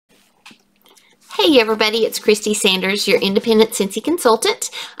Hey everybody, it's Kristie Sanders, your independent Scentsy consultant.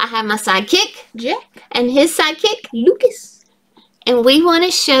 I have my sidekick, Jack, and his sidekick, Lucas. And we want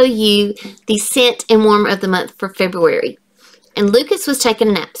to show you the scent and warmer of the month for February. And Lucas was taking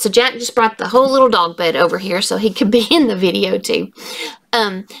a nap, so Jack just brought the whole little dog bed over here so he could be in the video too.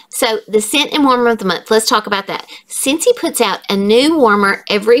 So the scent and warmer of the month, let's talk about that. Scentsy puts out a new warmer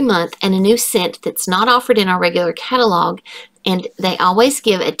every month and a new scent that's not offered in our regular catalog, and they always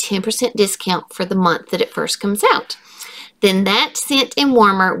give a 10% discount for the month that it first comes out. Then that scent and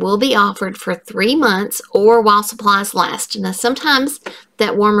warmer will be offered for 3 months or while supplies last. Now sometimes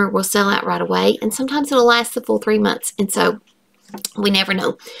that warmer will sell out right away, and sometimes it'll last the full 3 months, and so we never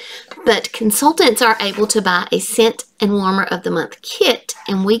know. But consultants are able to buy a scent and warmer of the month kit,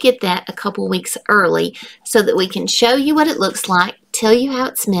 and we get that a couple weeks early so that we can show you what it looks like, tell you how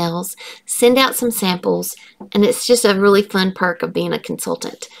it smells, send out some samples, and it's just a really fun perk of being a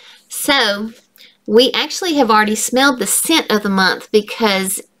consultant. So we actually have already smelled the scent of the month,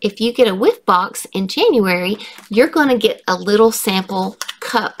 because if you get a whiff box in January, you're going to get a little sample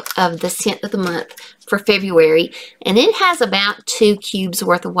cup of the scent of the month for February, and it has about 2 cubes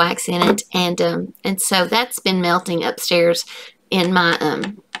worth of wax in it, and so that's been melting upstairs in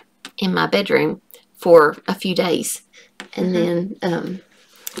my bedroom for a few days, and then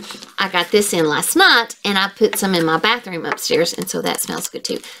I got this in last night, and I put some in my bathroom upstairs, and so that smells good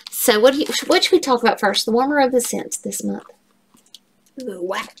too. So what should we talk about first? The warmer of the scents this month. The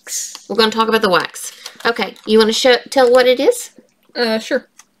wax. We're going to talk about the wax. Okay, you want to tell what it is? Sure.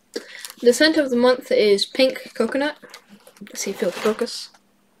 The scent of the month is pink coconut. Let's see if it'll focus.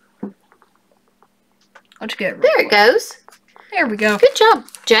 I'll just get it. There it goes. There we go. Good job,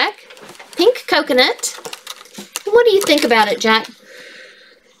 Jack. Pink coconut. What do you think about it, Jack?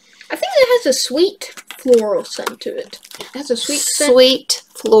 I think it has a sweet floral scent to it. It has a sweet scent. Sweet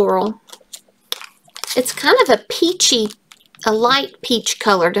floral. It's kind of a peachy, a light peach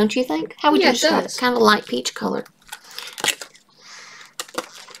color, don't you think? How would you describe it? Kind of a light peach color.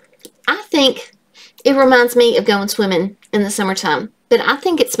 I think it reminds me of going swimming in the summertime, but I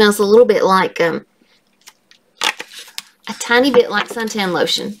think it smells a little bit like a tiny bit like suntan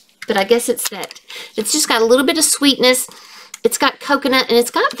lotion. But I guess it's that. It's just got a little bit of sweetness. It's got coconut and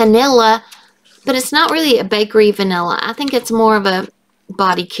it's got vanilla, but it's not really a bakery vanilla. I think it's more of a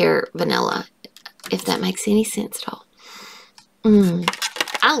body care vanilla, if that makes any sense at all.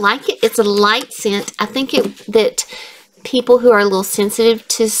 I like it. It's a light scent. I think that people who are a little sensitive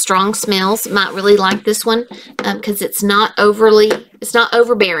to strong smells might really like this one, because it's not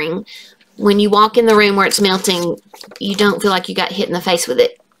overbearing. When you walk in the room where it's melting, you don't feel like you got hit in the face with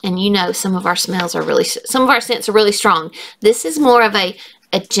it. And you know, some of our scents are really strong. This is more of a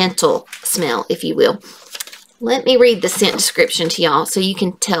gentle smell, if you will. Let me read the scent description to y'all so you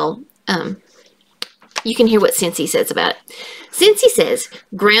can tell, you can hear what Scentsy says about it. Scentsy says,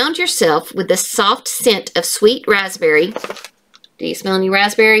 ground yourself with the soft scent of sweet raspberry. Do you smell any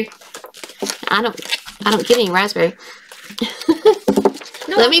raspberry? I don't get any raspberry.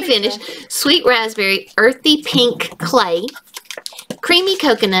 No, Let me finish. So. Sweet raspberry, earthy pink clay, creamy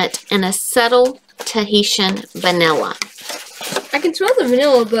coconut, and a subtle Tahitian vanilla. I can smell the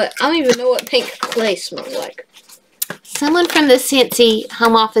vanilla, but I don't even know what pink clay smells like. Someone from the Scentsy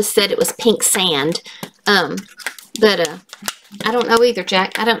home office said it was pink sand, but I don't know either,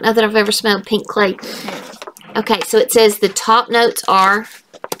 Jack. I don't know that I've ever smelled pink clay. Okay, so it says the top notes are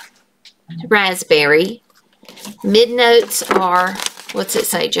raspberry. Mid notes are, what's it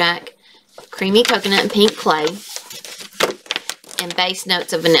say, Jack? Creamy coconut and pink clay. And base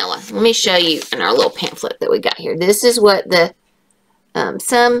notes of vanilla. Let me show you in our little pamphlet that we got here. This is what the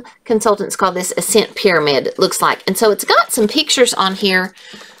some consultants call this a scent pyramid, it looks like. And so it's got some pictures on here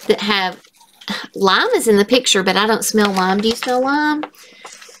that have lime is in the picture, but I don't smell lime. Do you smell lime?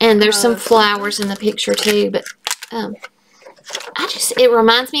 And there's some flowers in the picture too, but it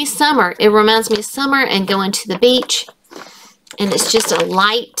reminds me of summer. It reminds me of summer and going to the beach, and it's just a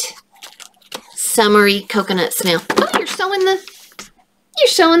light summery coconut smell. Oh, you're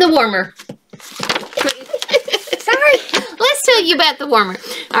showing the warmer. Sorry. Let's tell you about the warmer.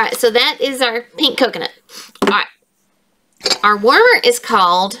 All right, so that is our pink coconut. All right. Our warmer is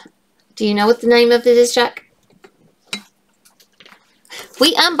called, do you know what the name of it is, Jack?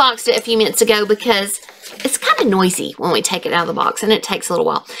 We unboxed it a few minutes ago because it's kind of noisy when we take it out of the box, and it takes a little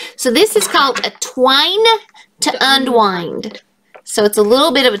while. So this is called A Twine to Unwind. So it's a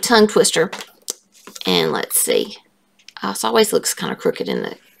little bit of a tongue twister. And let's see. It always looks kind of crooked in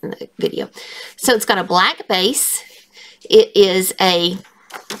the video. So it's got a black base. It is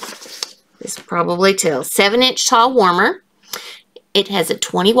this probably tell 7-inch tall warmer. It has a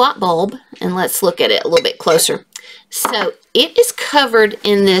 20-watt bulb, and let's look at it a little bit closer. So it is covered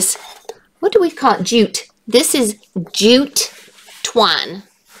in this, what do we call it? Jute. This is jute twine.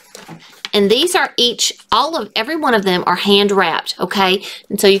 And these are each, every one of them are hand wrapped, okay?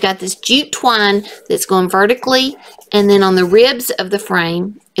 And so you got this jute twine that's going vertically, and then on the ribs of the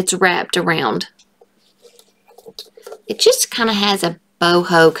frame, it's wrapped around. It just kind of has a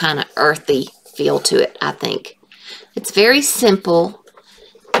boho kind of earthy feel to it, I think. It's very simple.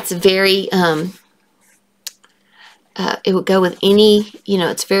 It's very, it would go with any, you know,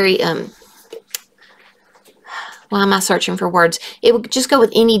 it's very, why am I searching for words? It would just go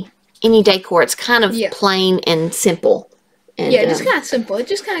with any decor. It's kind of plain and simple. And, yeah, it's kind of simple. It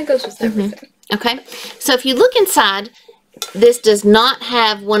just kind of goes with everything. Okay. So if you look inside, this does not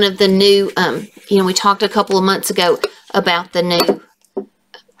have one of the new, you know, we talked a couple of months ago about the new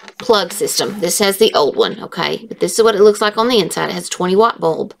plug system. This has the old one, okay? But this is what it looks like on the inside. It has a 20-watt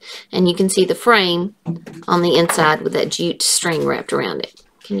bulb, and you can see the frame on the inside with that jute string wrapped around it.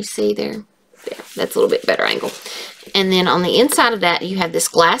 Can you see there? Yeah, that's a little bit better angle. And then on the inside of that, you have this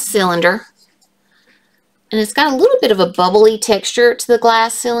glass cylinder. And it's got a little bit of a bubbly texture to the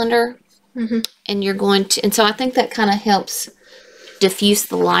glass cylinder. And you're going to, and so I think that kind of helps diffuse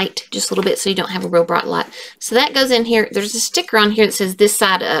the light just a little bit so you don't have a real bright light. So that goes in here. There's a sticker on here that says this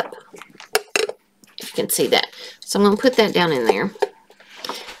side up, if you can see that. So I'm going to put that down in there.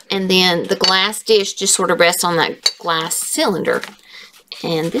 And then the glass dish just sort of rests on that glass cylinder.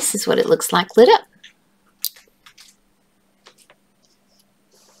 And this is what it looks like lit up.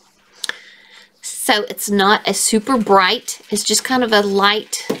 So it's not a super bright. It's just kind of a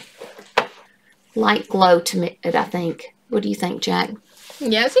light glow to it, I think. What do you think, Jack?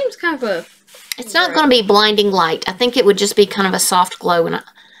 Yeah, it seems kind of a... It's not going to be blinding light. I think it would just be kind of a soft glow. And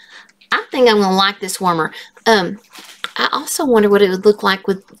I think I'm going to like this warmer. I also wonder what it would look like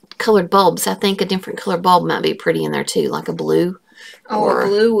with colored bulbs. I think a different colored bulb might be pretty in there too, like a blue. Or a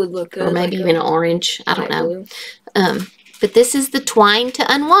blue would look good. Or maybe like even an orange. I don't know. But this is the Twine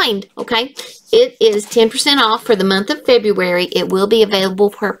to Unwind, okay? It is 10% off for the month of February. It will be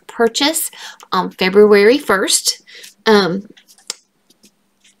available for purchase on February 1st.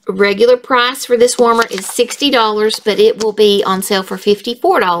 Regular price for this warmer is $60, but it will be on sale for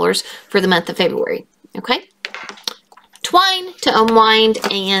 $54 for the month of February, okay? Twine to Unwind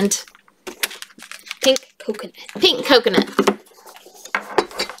and pink coconut. Pink coconut.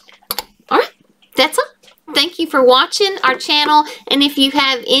 All right, that's all. Thank you for watching our channel, and if you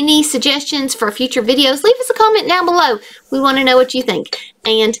have any suggestions for future videos, leave us a comment down below. We want to know what you think.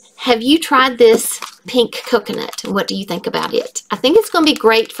 And have you tried this pink coconut? What do you think about it? I think it's going to be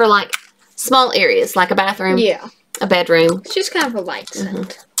great for like small areas, like a bathroom, a bedroom. It's just kind of a light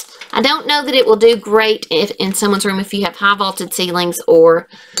scent. I don't know that it will do great in someone's room if you have high vaulted ceilings or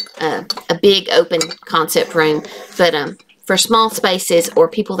a big open concept room, but for small spaces or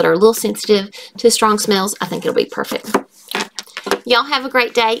people that are a little sensitive to strong smells, I think it'll be perfect. Y'all have a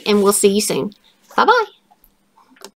great day, and we'll see you soon. Bye-bye.